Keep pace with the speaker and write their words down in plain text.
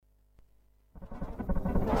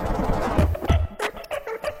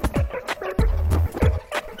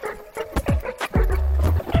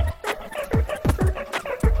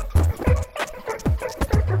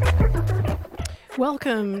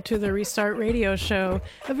Welcome to the Restart Radio Show,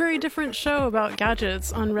 a very different show about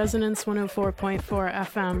gadgets on Resonance 104.4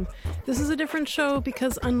 FM. This is a different show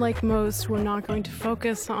because, unlike most, we're not going to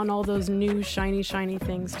focus on all those new shiny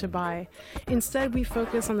things to buy. Instead, we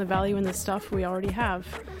focus on the value in the stuff we already have.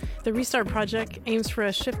 The Restart Project aims for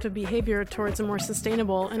a shift of behavior towards a more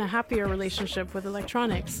sustainable and a happier relationship with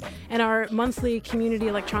electronics. And our monthly community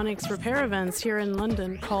electronics repair events here in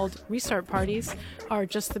London, called Restart Parties, are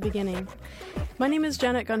just the beginning. My name is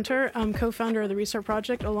Janet Gunter. I'm co-founder of the Restart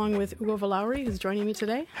Project, along with Ugo Valauri, who's joining me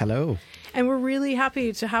today. Hello. And we're really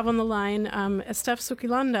happy to have on the line Estef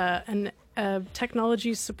Sukilanda, a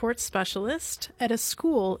technology support specialist at a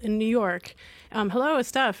school in New York. Hello,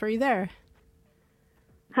 Estef. Are you there?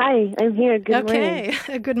 Hi, I'm here. Good morning.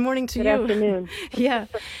 Okay. Good morning to you. Good afternoon. Yeah.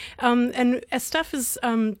 And Estef is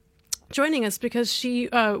joining us because she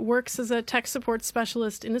works as a tech support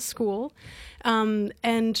specialist in a school,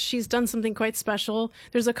 and she's done something quite special.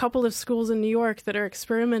 There's a couple of schools in New York that are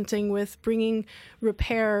experimenting with bringing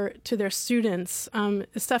repair to their students.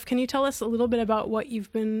 Estef, can you tell us a little bit about what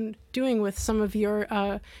you've been doing with some of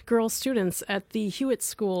your girl students at the Hewitt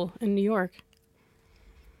School in New York?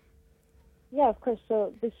 Yeah, of course.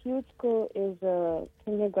 So the Hewitt School is a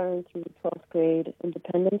kindergarten through 12th grade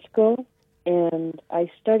independent school. And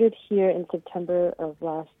I started here in September of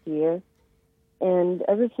last year. And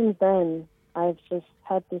ever since then, I've just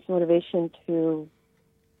had this motivation to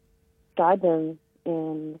guide them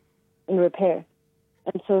in repair.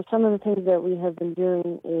 And so some of the things that we have been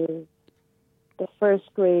doing is the first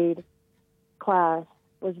grade class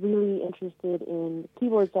was really interested in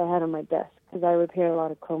keyboards I had on my desk because I repair a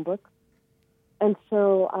lot of Chromebooks. And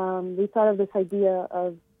so we thought of this idea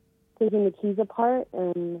of taking the keys apart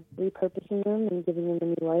and repurposing them and giving them a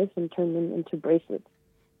new life and turn them into bracelets.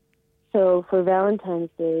 So for Valentine's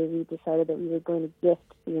Day, we decided that we were going to gift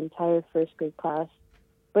the entire first grade class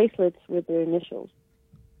bracelets with their initials.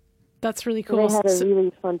 That's really cool. So they had a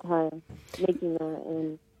really fun time making that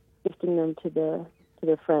and gifting them to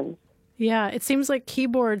their friends. Yeah, it seems like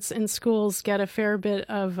keyboards in schools get a fair bit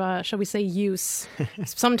of, shall we say, use,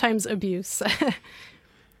 sometimes abuse.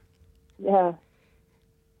 Yeah.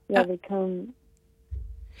 Yeah, they come.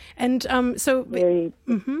 And so very.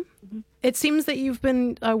 It seems that you've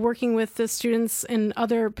been working with the students in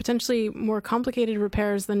other potentially more complicated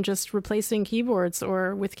repairs than just replacing keyboards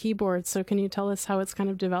or with keyboards. So can you tell us how it's kind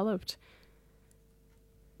of developed?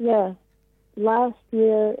 Yeah. Last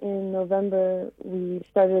year in November, we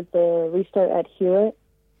started the Restart at Hewitt,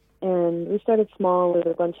 and we started small with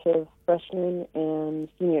a bunch of freshmen and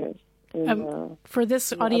seniors. For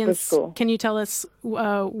this audience, can you tell us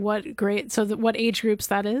what grade? So what age groups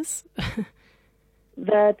that is?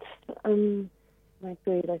 That's my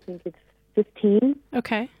grade. I think it's 15.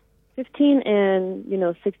 Okay. 15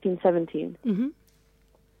 and 16, 17. Mm-hmm.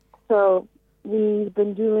 So we've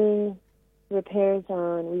been doing repairs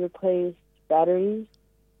we replaced batteries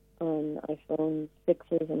on iPhone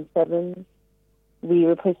 6s and 7s. We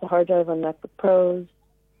replaced the hard drive on MacBook Pros.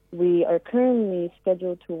 We are currently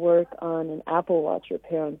scheduled to work on an Apple Watch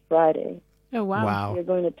repair on Friday. Oh, wow. We're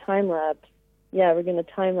going to time-lapse. Yeah, we're going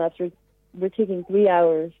to time-lapse. We're taking 3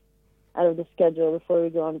 hours out of the schedule before we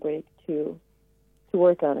go on break to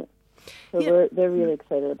work on it. So they're really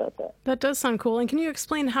excited about that. That does sound cool. And can you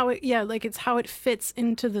explain how it's how it fits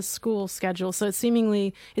into the school schedule? So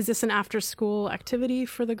seemingly, is this an after-school activity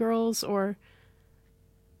for the girls, or?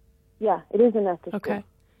 Yeah, it is an after-school.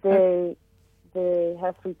 Okay. They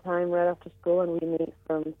have free time right after school, and we meet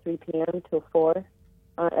from 3 p.m. till 4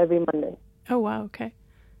 every Monday. Oh, wow. Okay.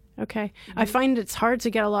 Mm-hmm. I find it's hard to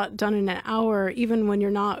get a lot done in an hour, even when you're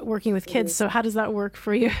not working with kids. So how does that work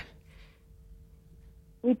for you?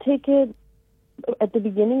 We take it, at the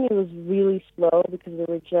beginning it was really slow because we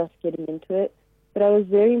were just getting into it. But I was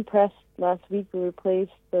very impressed. Last week we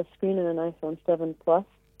replaced the screen in an iPhone 7 Plus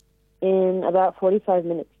in about 45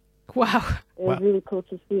 minutes. Wow. It was really cool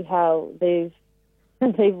to see how they've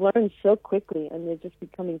learned so quickly, and they're just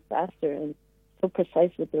becoming faster and so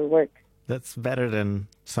precise with their work. That's better than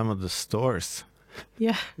some of the stores.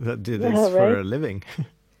 Yeah. That do this for a living.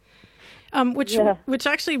 Which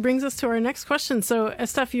actually brings us to our next question. So,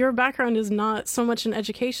 Estef, your background is not so much in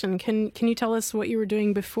education. Can you tell us what you were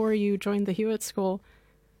doing before you joined the Hewitt School?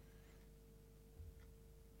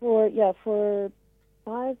 For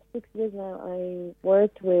 5-6 years now, I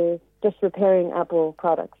worked with just repairing Apple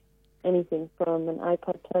products. Anything from an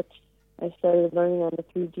iPod Touch, I started learning on the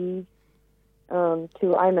 3Gs, to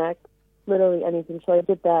iMac, literally anything. So I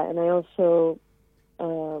did that, and I also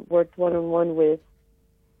worked one-on-one with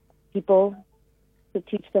people to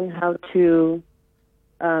teach them how to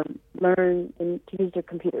learn and to use their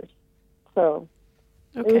computers. So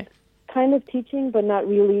Okay. It was kind of teaching, but not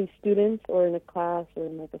really students or in a class or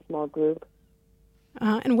in like a small group.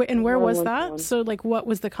 And where was that? One-to-one. So like, what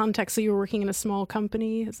was the context? So you were working in a small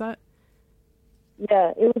company, is that?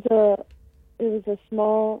 Yeah, it was a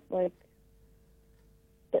small like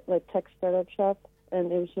tech startup shop,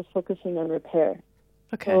 and it was just focusing on repair.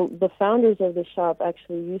 Okay. So the founders of the shop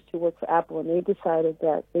actually used to work for Apple, and they decided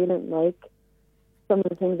that they didn't like some of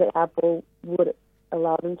the things that Apple would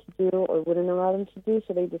allow them to do or wouldn't allow them to do,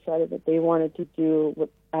 so they decided that they wanted to do what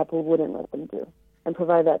Apple wouldn't let them do and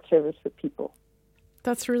provide that service for people.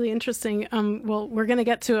 That's really interesting. Well, we're going to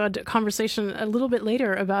get to a conversation a little bit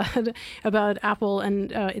later about Apple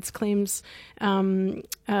and its claims.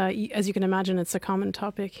 As you can imagine, it's a common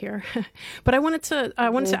topic here. But I wanted to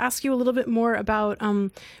ask you a little bit more about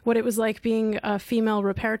what it was like being a female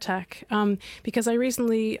repair tech, because I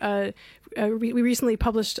recently. We recently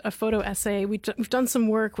published a photo essay. We've done some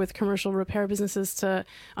work with commercial repair businesses to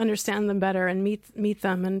understand them better and meet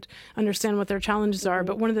them and understand what their challenges are.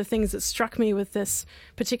 But one of the things that struck me with this,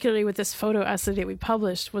 particularly with this photo essay that we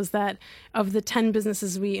published, was that of the 10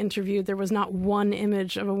 businesses we interviewed, there was not one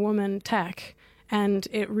image of a woman tech. And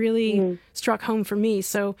it really struck home for me.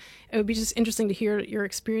 So it would be just interesting to hear your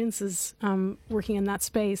experiences working in that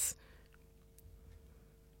space.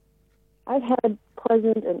 I've had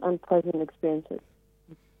pleasant and unpleasant experiences,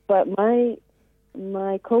 but my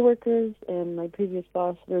coworkers and my previous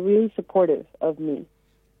boss were really supportive of me.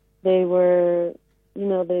 They were,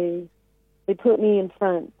 they put me in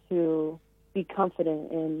front to be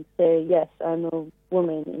confident and say, yes, I'm a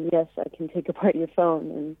woman, and yes, I can take apart your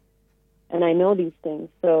phone, and I know these things.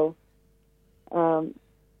 So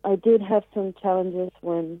I did have some challenges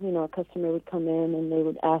when, a customer would come in and they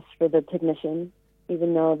would ask for the technician,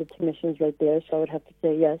 even though the technician's right there, so I would have to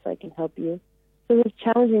say, yes, I can help you. So it was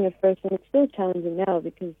challenging at first, and it's still challenging now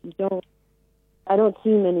because I don't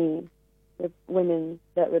see many women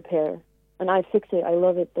that repair. And I fix it. I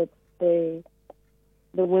love it that the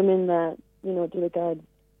women that, do the guides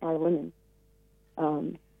are women.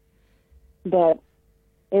 But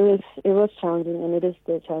it was challenging, and it is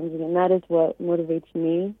still challenging, and that is what motivates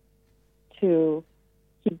me to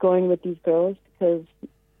keep going with these girls, because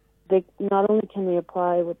they not only can they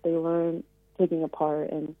apply what they learn taking apart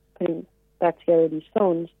and putting back together these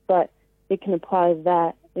phones, but they can apply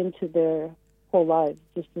that into their whole lives.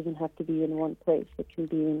 It just doesn't have to be in one place. It can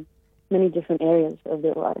be in many different areas of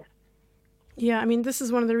their life. Yeah, I mean, this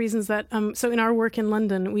is one of the reasons that, so in our work in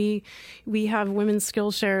London, we have women's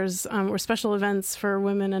skill shares or special events for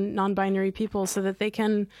women and non-binary people so that they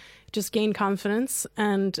can just gain confidence.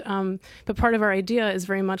 And but part of our idea is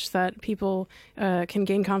very much that people can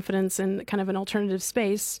gain confidence in kind of an alternative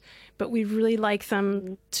space, but we really like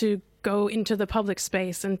them to go into the public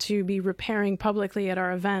space and to be repairing publicly at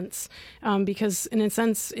our events. Because in a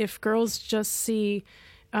sense, if girls just see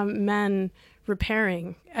men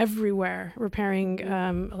repairing everywhere, repairing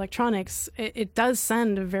electronics, it does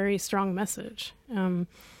send a very strong message.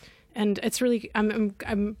 And it's really,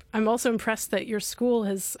 I'm also impressed that your school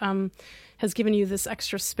has given you this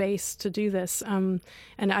extra space to do this. And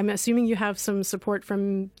I'm assuming you have some support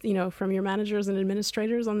from your managers and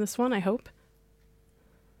administrators on this one, I hope.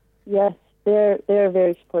 Yes, they're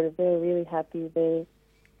very supportive. They're really happy. They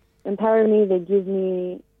empower me. They give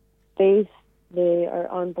me space. They are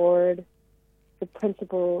on board. The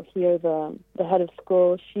principal here, the head of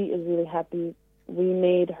school, she is really happy. We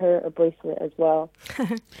made her a bracelet as well.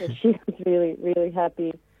 So she was really, really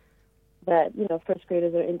happy that, first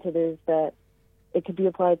graders are into this, that it could be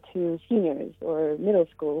applied to seniors or middle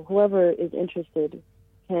school. Whoever is interested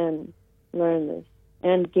can learn this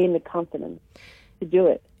and gain the confidence to do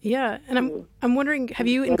it. Yeah, and I'm wondering, have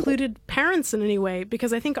you included parents in any way?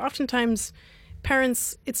 Because I think oftentimes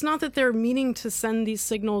parents, it's not that they're meaning to send these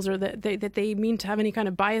signals or that they mean to have any kind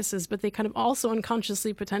of biases, but they kind of also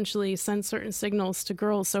unconsciously potentially send certain signals to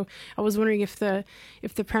girls. So I was wondering if the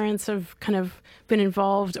parents have kind of been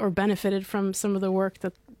involved or benefited from some of the work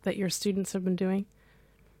that your students have been doing.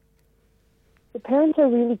 The parents are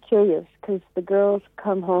really curious because the girls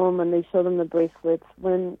come home and they show them the bracelets.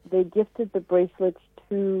 When they gifted the bracelets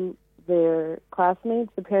to their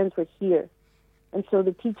classmates, the parents were here. And so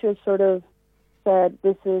the teachers sort of said,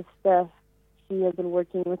 this is Steph. She has been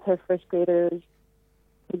working with her first graders,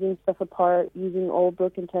 taking stuff apart, using old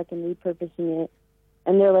broken tech and repurposing it.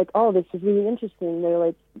 And they're like, oh, this is really interesting.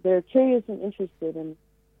 They're curious and interested. And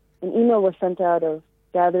an email was sent out of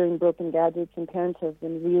gathering broken gadgets, and parents have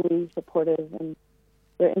been really supportive, and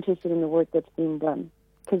they're interested in the work that's being done.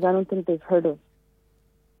 Because I don't think they've heard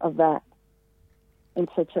of that in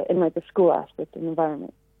like a school aspect and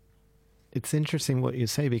environment. it's interesting what you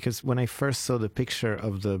say, because when I first saw the picture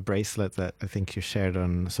of the bracelet that I think you shared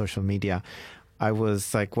on social media, I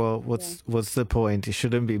was like, well, what's the point? It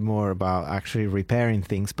shouldn't be more about actually repairing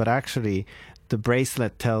things, but actually the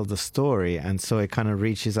bracelet tells the story, and so it kind of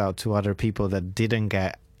reaches out to other people that didn't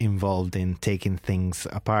get involved in taking things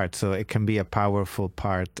apart. So it can be a powerful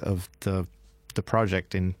part of the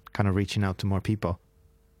project in kind of reaching out to more people.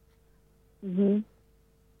 Mm-hmm.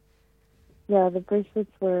 Yeah, the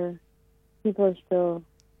bracelets were, people are still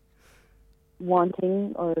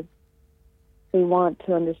wanting, or they want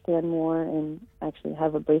to understand more and actually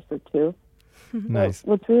have a bracelet too. Nice. But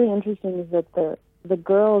what's really interesting is that the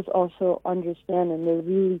girls also understand, and they're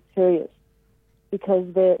really curious, because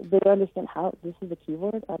they understand, how this is a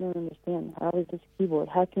keyboard? I don't understand. How is this a keyboard?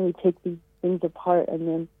 How can we take these things apart and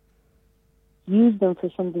then use them for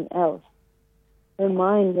something else? Their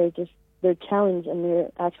mind, they're challenged, and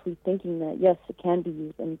they're actually thinking that, yes, it can be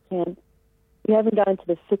used, and it can. We haven't gotten to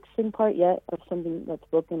the fixing part yet of something that's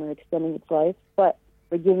broken or extending its life, but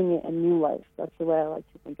we're giving it a new life. That's the way I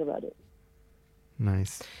like to think about it.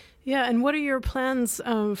 Nice. Yeah, and what are your plans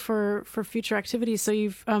for future activities? So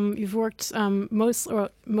you've worked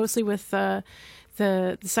mostly with the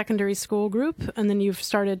secondary school group, and then you've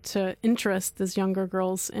started to interest these younger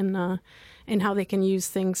girls in how they can use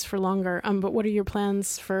things for longer. But what are your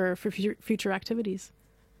plans for future activities?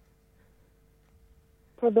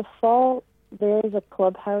 For the fall, there is a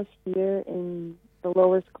clubhouse here in the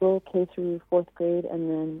lower school, K through 4th grade,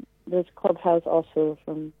 and then there's clubhouse also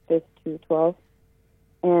from 5th to 12th.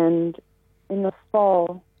 And in the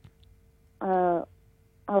fall, I'll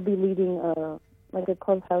be leading a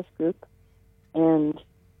clubhouse group, and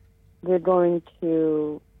we're going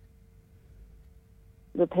to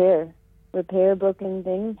repair broken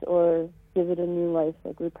things or give it a new life,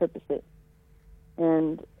 like repurpose it.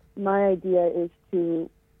 And my idea is to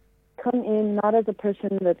come in not as a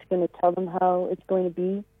person that's going to tell them how it's going to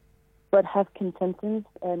be, but have consensus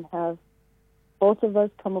and have both of us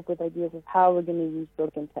come up with ideas of how we're going to use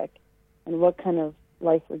broken tech and what kind of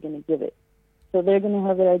life we're going to give it. So they're going to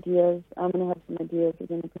have their ideas. I'm going to have some ideas. We're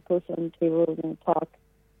going to propose it on the table. We're going to talk.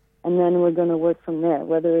 And then we're going to work from there,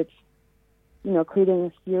 whether it's,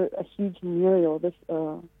 creating a huge mural. This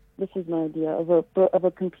is my idea of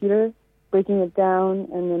a computer, breaking it down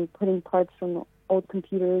and then putting parts from old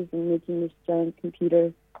computers and making this giant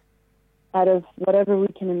computer out of whatever we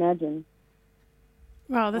can imagine.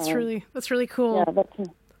 Wow, that's really cool. Yeah,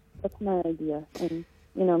 that's my idea, and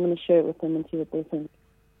I'm going to share it with them and see what they think.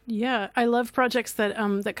 Yeah, I love projects that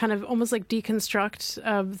that kind of almost like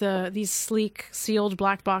deconstruct these sleek sealed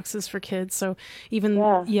black boxes for kids. So even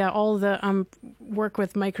all the work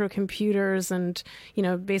with microcomputers and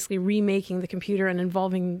basically remaking the computer and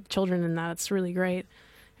involving children in that, it's really great.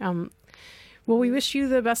 Well, we wish you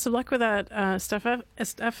the best of luck with that,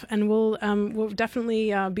 Steph, and we'll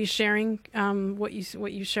definitely be sharing what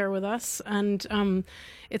you share with us. And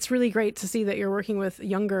it's really great to see that you're working with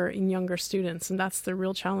younger students, and that's the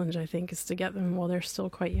real challenge, I think, is to get them while they're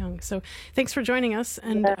still quite young. So thanks for joining us,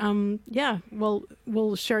 and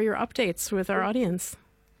we'll share your updates with our audience.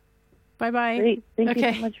 Bye bye. Great, thank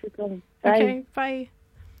you so much for coming. Bye. Okay, bye.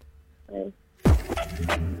 Bye.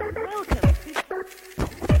 Welcome.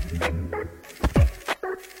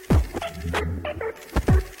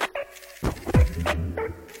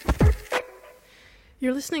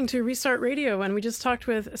 You're listening to Restart Radio, and we just talked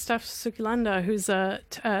with Steph Sukilanda, who's a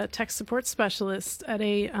tech support specialist at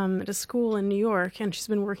a school in New York, and she's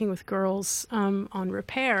been working with girls on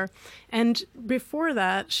repair. And before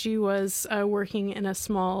that, she was working in a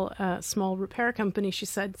small repair company, she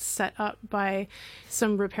said, set up by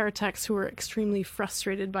some repair techs who were extremely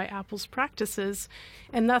frustrated by Apple's practices.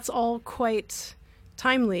 And that's all quite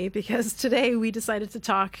timely, because today we decided to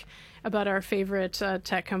talk about our favorite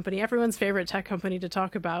tech company, everyone's favorite tech company to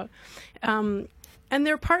talk about. And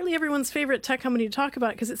they're partly everyone's favorite tech company to talk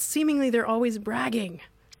about because it's seemingly they're always bragging.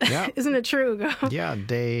 Yeah. Isn't it true? Yeah,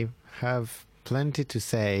 they have plenty to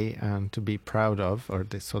say and to be proud of, or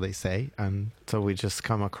so they say. And so we just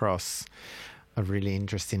come across a really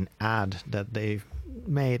interesting ad that they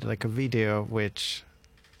made, like a video, which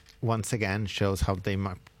once again shows how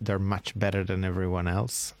they're much better than everyone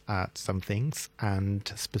else at some things,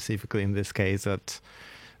 and specifically in this case at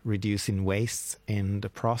reducing waste in the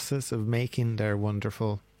process of making their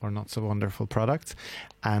wonderful or not so wonderful products.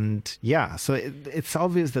 And yeah, so it's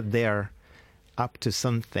obvious that they're up to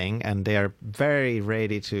something, and they're very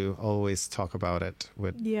ready to always talk about it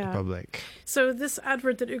with the public. So this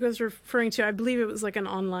advert that Ugo's referring to, I believe it was like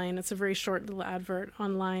it's a very short little advert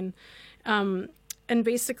online. And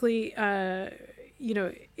basically,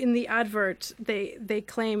 in the advert, they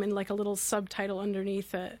claim in like a little subtitle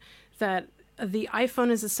underneath it that the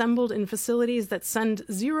iPhone is assembled in facilities that send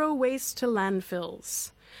zero waste to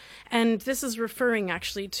landfills. And this is referring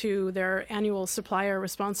actually to their annual supplier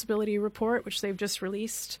responsibility report, which they've just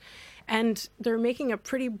released. And they're making a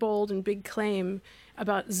pretty bold and big claim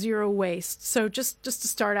about zero waste. So just to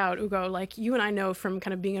start out, Ugo, like you and I know from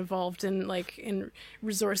kind of being involved in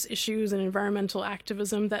resource issues and environmental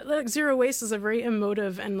activism that like zero waste is a very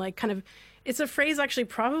emotive and like kind of, it's a phrase actually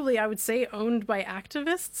probably I would say owned by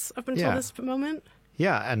activists up until this moment.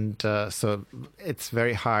 Yeah, and so it's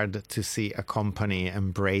very hard to see a company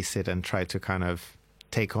embrace it and try to kind of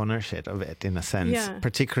take ownership of it in a sense,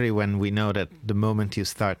 particularly when we know that the moment you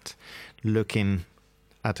start looking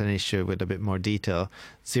at an issue with a bit more detail,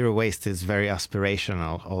 zero waste is very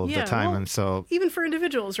aspirational all the time. Well, and so even for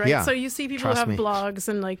individuals, right? Yeah, so you see people who have blogs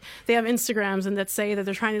and like they have Instagrams and that say that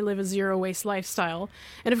they're trying to live a zero waste lifestyle.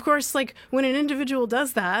 And of course, like when an individual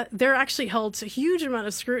does that, they're actually held to a huge amount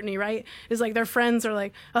of scrutiny, right? It's like their friends are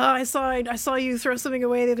like, oh, I saw you throw something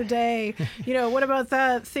away the other day. What about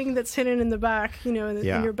that thing that's hidden in the back, in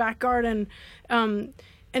your back garden?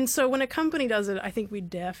 And so when a company does it, I think we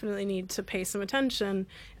definitely need to pay some attention.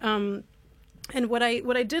 And what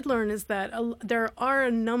I did learn is that there are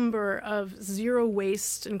a number of zero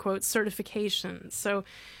waste, in quotes, certifications. So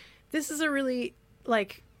this is a really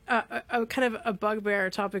like a kind of a bugbear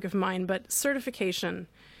topic of mine, but certification.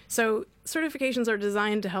 So certifications are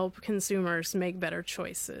designed to help consumers make better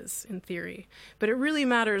choices in theory, but it really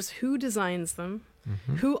matters who designs them,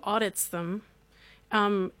 who audits them.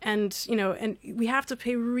 And we have to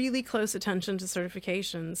pay really close attention to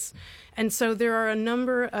certifications. And so there are a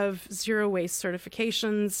number of zero waste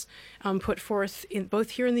certifications put forth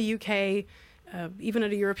both here in the UK, even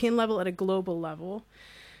at a European level, at a global level.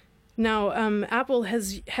 Now, Apple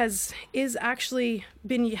has actually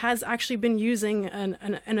been using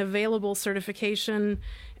an available certification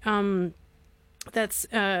that's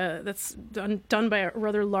done by a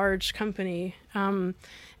rather large company.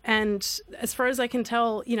 And as far as I can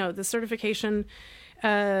tell, the certification,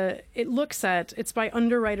 it's by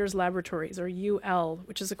Underwriters Laboratories, or UL,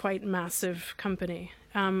 which is a quite massive company.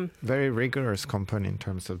 Very rigorous company in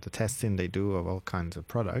terms of the testing they do of all kinds of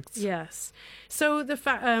products. Yes. So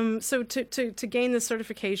to gain the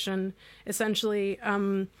certification, essentially,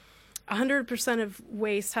 100% of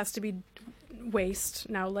waste has to be waste.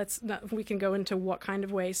 Now we can go into what kind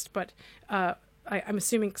of waste, but I'm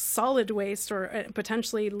assuming solid waste or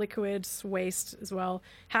potentially liquid waste as well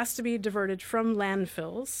has to be diverted from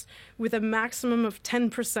landfills with a maximum of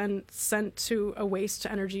 10% sent to a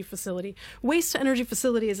waste-to-energy facility. Waste-to-energy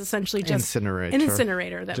facility is essentially just an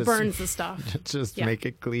incinerator that burns the stuff. Just make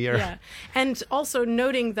it clear. Yeah, and also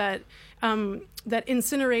noting that that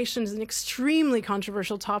incineration is an extremely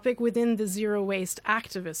controversial topic within the zero waste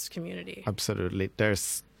activist community. Absolutely.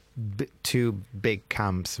 There's two big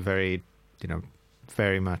camps, very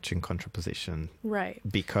much in contraposition. Right.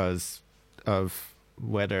 Because of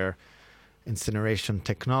whether incineration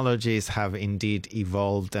technologies have indeed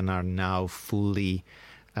evolved and are now fully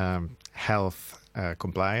health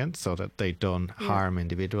compliant so that they don't harm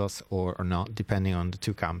individuals or not, depending on the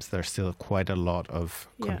two camps. There's still quite a lot of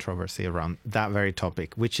controversy around that very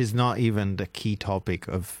topic, which is not even the key topic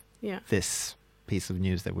of this piece of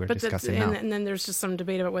news that we're discussing now. And then there's just some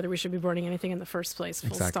debate about whether we should be burning anything in the first place,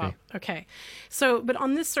 full stop. Okay. So, but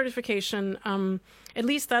on this certification, at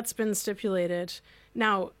least that's been stipulated.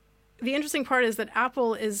 Now, the interesting part is that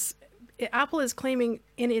Apple is claiming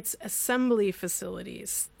in its assembly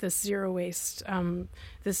facilities this zero waste,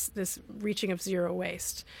 this reaching of zero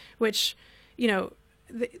waste, which,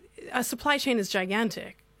 a supply chain is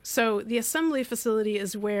gigantic. So the assembly facility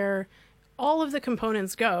is where all of the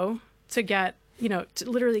components go to get, to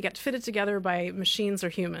literally get fitted together by machines or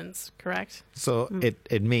humans, correct? So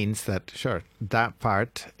it means that, sure, that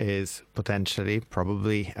part is potentially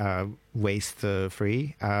probably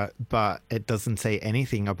waste-free, but it doesn't say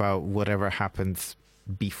anything about whatever happens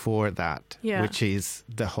before that, which is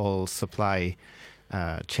the whole supply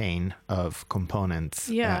chain of components,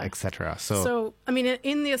 etc. So I mean,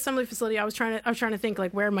 in the assembly facility, I was trying to think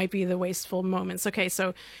like where might be the wasteful moments. Okay,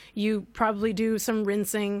 so you probably do some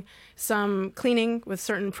rinsing, some cleaning with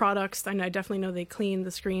certain products. I definitely know they clean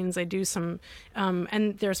the screens. They do some,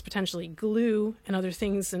 and there's potentially glue and other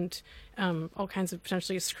things, and all kinds of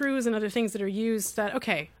potentially screws and other things that are used.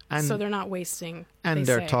 So they're not wasting. And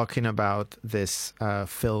they're talking about this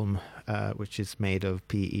film, which is made of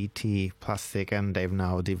PET plastic, and they've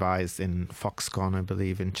now devised in Foxconn, I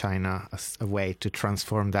believe, in China, a way to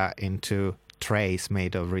transform that into trays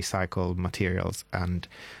made of recycled materials. And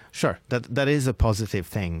sure, that is a positive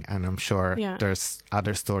thing. And I'm sure there's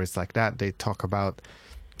other stories like that. They talk about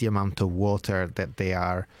the amount of water that they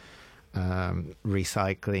are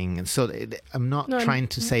recycling. And so I'm not trying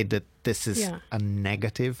to say that this is a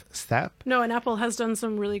negative step. No, and Apple has done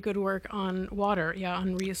some really good work on water,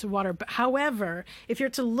 on reuse of water. But however, if you're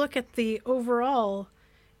to look at the overall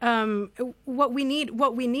what we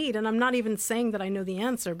need, and I'm not even saying that I know the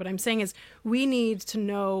answer, but I'm saying is we need to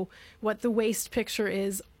know what the waste picture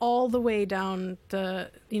is all the way down the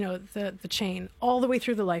chain, all the way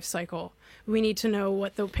through the life cycle. We need to know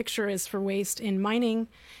what the picture is for waste in mining,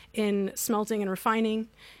 in smelting and refining,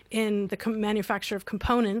 in the manufacture of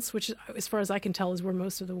components, which, as far as I can tell, is where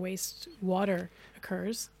most of the waste water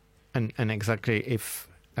occurs. And exactly, if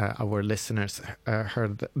our listeners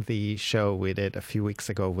heard the show we did a few weeks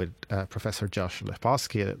ago with Professor Josh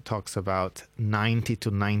Lepofsky, that talks about 90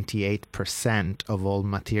 to 98% of all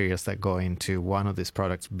materials that go into one of these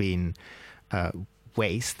products being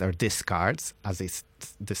waste or discards, as it's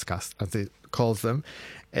discussed, as it calls them.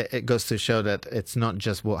 It goes to show that it's not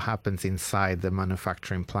just what happens inside the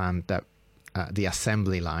manufacturing plant, that the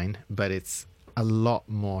assembly line, but it's a lot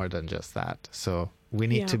more than just that. So we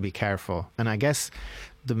need to be careful. And I guess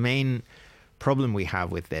the main problem we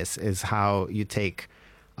have with this is how you take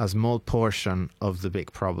a small portion of the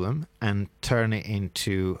big problem and turn it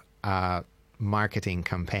into a marketing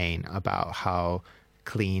campaign about how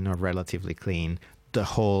clean or relatively clean the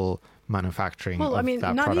whole manufacturing of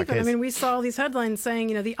that product is. I mean, we saw all these headlines saying,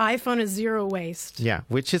 the iPhone is zero waste. Yeah,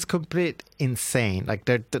 which is complete insane. Like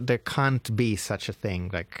there can't be such a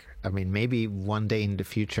thing. Like, I mean, maybe one day in the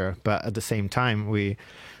future, but at the same time, we're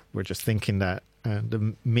just thinking that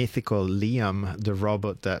the mythical Liam, the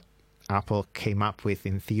robot that Apple came up with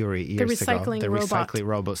in theory years ago, the recycling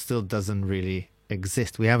robot still doesn't really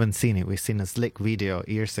exist. We haven't seen it. We've seen a slick video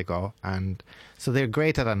years ago. And so they're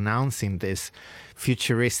great at announcing this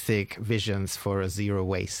futuristic visions for a zero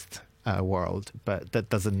waste world, but that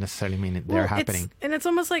doesn't necessarily mean they're happening. It's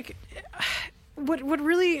almost like what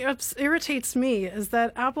really irritates me is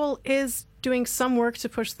that Apple is doing some work to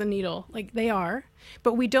push the needle. Like they are,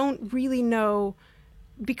 but we don't really know,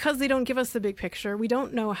 because they don't give us the big picture. We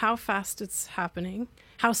don't know how fast it's happening,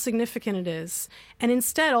 how significant it is. And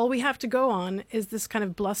instead, all we have to go on is this kind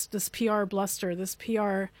of this PR bluster, this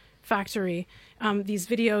PR factory, these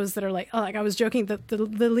videos that are like I was joking that the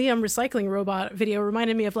Liam recycling robot video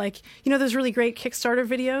reminded me of those really great Kickstarter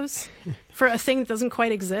videos for a thing that doesn't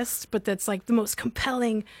quite exist, but that's like the most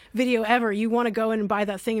compelling video ever. You want to go in and buy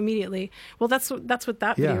that thing immediately. Well, that's what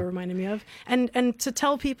that video reminded me of. And to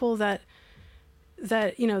tell people that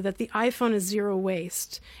the iPhone is zero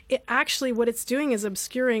waste, it actually, what it's doing is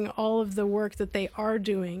obscuring all of the work that they are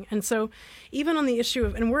doing. And so even on the issue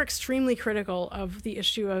of, and we're extremely critical of the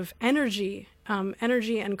issue of energy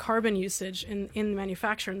and carbon usage in the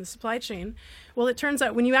manufacture and the supply chain. Well, it turns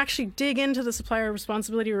out when you actually dig into the supplier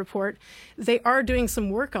responsibility report, they are doing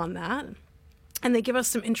some work on that. And they give us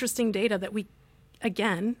some interesting data that we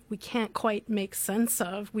can't quite make sense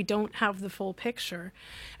of. We don't have the full picture.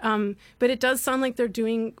 But it does sound like they're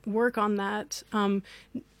doing work on that,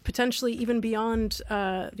 potentially even beyond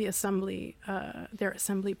the assembly, their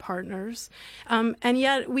assembly partners. And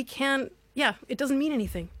yet we can't, it doesn't mean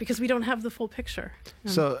anything because we don't have the full picture.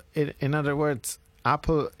 So in other words,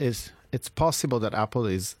 it's possible that Apple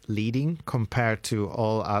is leading compared to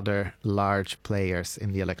all other large players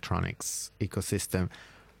in the electronics ecosystem,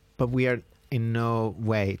 but we are in no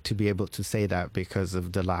way to be able to say that because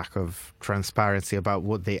of the lack of transparency about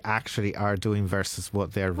what they actually are doing versus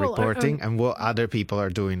what they're reporting and what other people are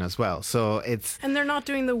doing as well. So and they're not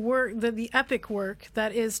doing the work, the epic work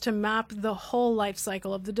that is to map the whole life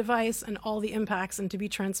cycle of the device and all the impacts and to be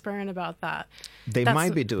transparent about that. They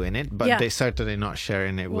might be doing it, but they're certainly not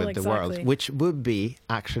sharing it with the world, which would be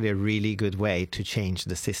actually a really good way to change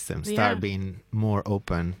the system, start being more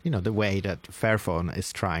open, the way that Fairphone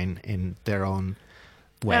is trying in their own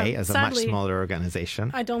way as sadly, a much smaller organization.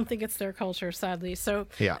 I don't think it's their culture, sadly. So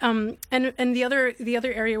and the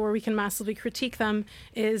other area where we can massively critique them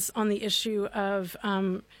is on the issue of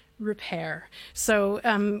repair. So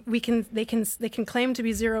they can claim to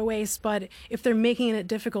be zero waste, but if they're making it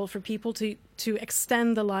difficult for people to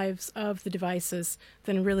extend the lives of the devices,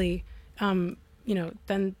 then really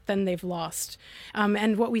then they've lost.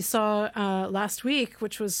 And what we saw last week,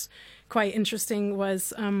 which was quite interesting,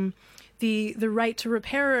 was the right to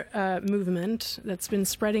repair movement that's been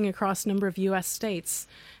spreading across a number of U.S. states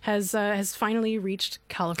has finally reached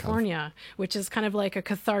California, which is kind of like a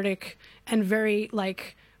cathartic and very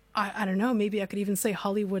I don't know, maybe I could even say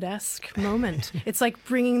Hollywood-esque moment. It's like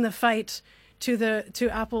bringing the fight to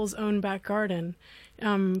Apple's own back garden.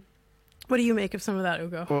 What do you make of some of that,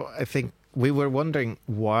 Ugo? Well, I think we were wondering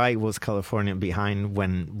why was California behind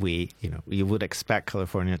when you would expect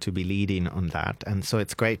California to be leading on that. And so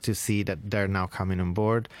it's great to see that they're now coming on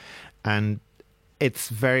board. And it's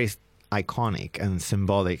very iconic and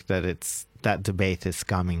symbolic that debate is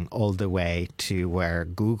coming all the way to where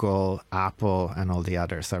Google, Apple, and all the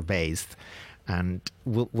others are based. And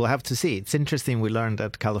we'll have to see. It's interesting. We learned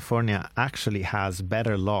that California actually has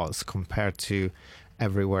better laws compared to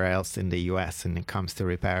everywhere else in the US when it comes to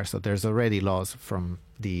repair. So there's already laws from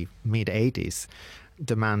the mid-'80s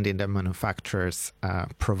demanding that manufacturers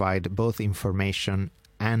provide both information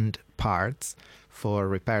and parts for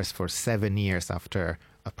repairs for 7 years after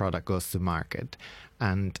a product goes to market.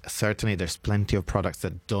 And certainly there's plenty of products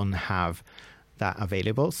that don't have that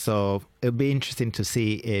available. So it'll be interesting to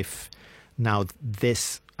see if now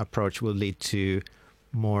this approach will lead to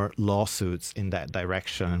more lawsuits in that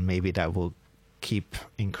direction, and maybe that will keep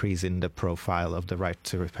increasing the profile of the right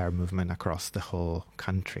to repair movement across the whole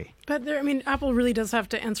country. But Apple really does have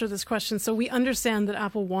to answer this question. So we understand that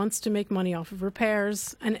Apple wants to make money off of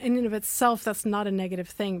repairs, and in and of itself, that's not a negative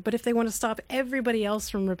thing. But if they want to stop everybody else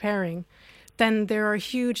from repairing, then there are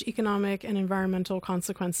huge economic and environmental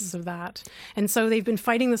consequences of that. And so they've been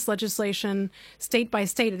fighting this legislation state by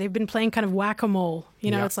state. They've been playing kind of whack-a-mole.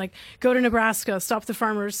 It's like, go to Nebraska, stop the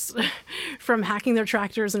farmers from hacking their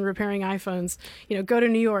tractors and repairing iPhones. Go to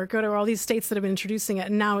New York, go to all these states that have been introducing it,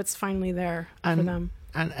 and now it's finally there for them.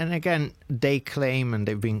 And again, they claim, and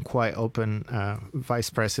they've been quite open,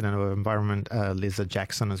 Vice President of Environment, Lisa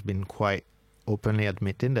Jackson, has been quite openly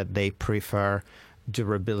admitting that they prefer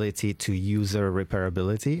durability to user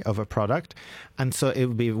repairability of a product. And so it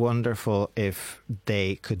would be wonderful if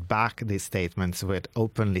they could back these statements with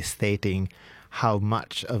openly stating how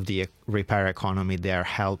much of the repair economy they're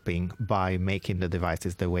helping by making the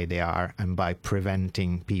devices the way they are and by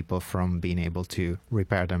preventing people from being able to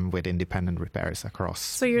repair them with independent repairs across the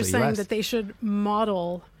US. So you're saying that they should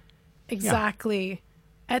model exactly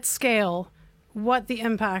at scale what the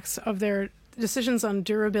impacts of their decisions on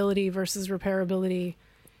durability versus repairability,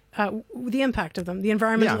 the impact of them, the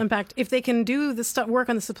environmental impact. If they can do the work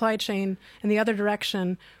on the supply chain in the other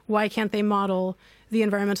direction, why can't they model the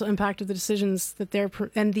environmental impact of the decisions that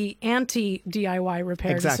and the anti-DIY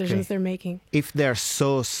repair decisions they're making? If they're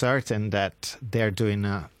so certain that they're doing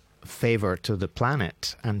a favor to the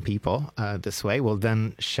planet and people this way, well,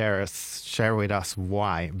 then share with us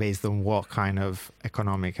why, based on what kind of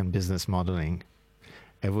economic and business modeling.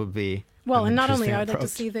 It would be well, and not only I'd like to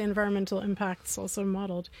see the environmental impacts also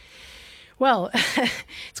modeled. Well,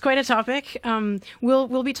 it's quite a topic.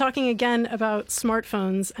 We'll be talking again about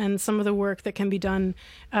smartphones and some of the work that can be done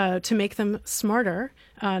to make them smarter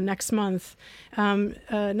next month.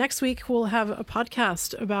 Next week, we'll have a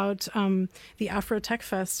podcast about the Afro Tech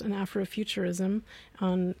Fest and Afrofuturism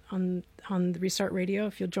on the Restart Radio,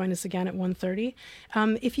 if you'll join us again at 1:30.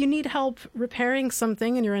 If you need help repairing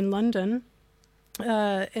something and you're in London,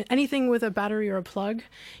 anything with a battery or a plug,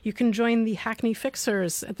 you can join the Hackney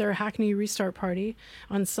Fixers at their Hackney Restart Party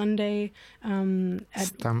on Sunday at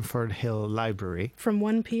Stamford Hill Library from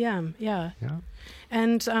 1 p.m. Yeah.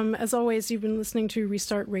 And as always, you've been listening to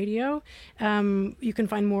Restart Radio. You can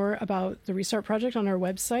find more about the Restart Project on our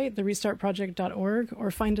website, therestartproject.org,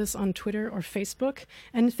 or find us on Twitter or Facebook.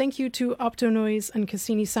 And thank you to Optonoise and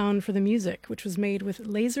Cassini Sound for the music, which was made with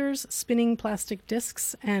lasers, spinning plastic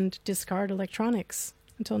discs, and Discard Electronics.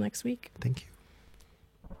 Until next week. Thank you.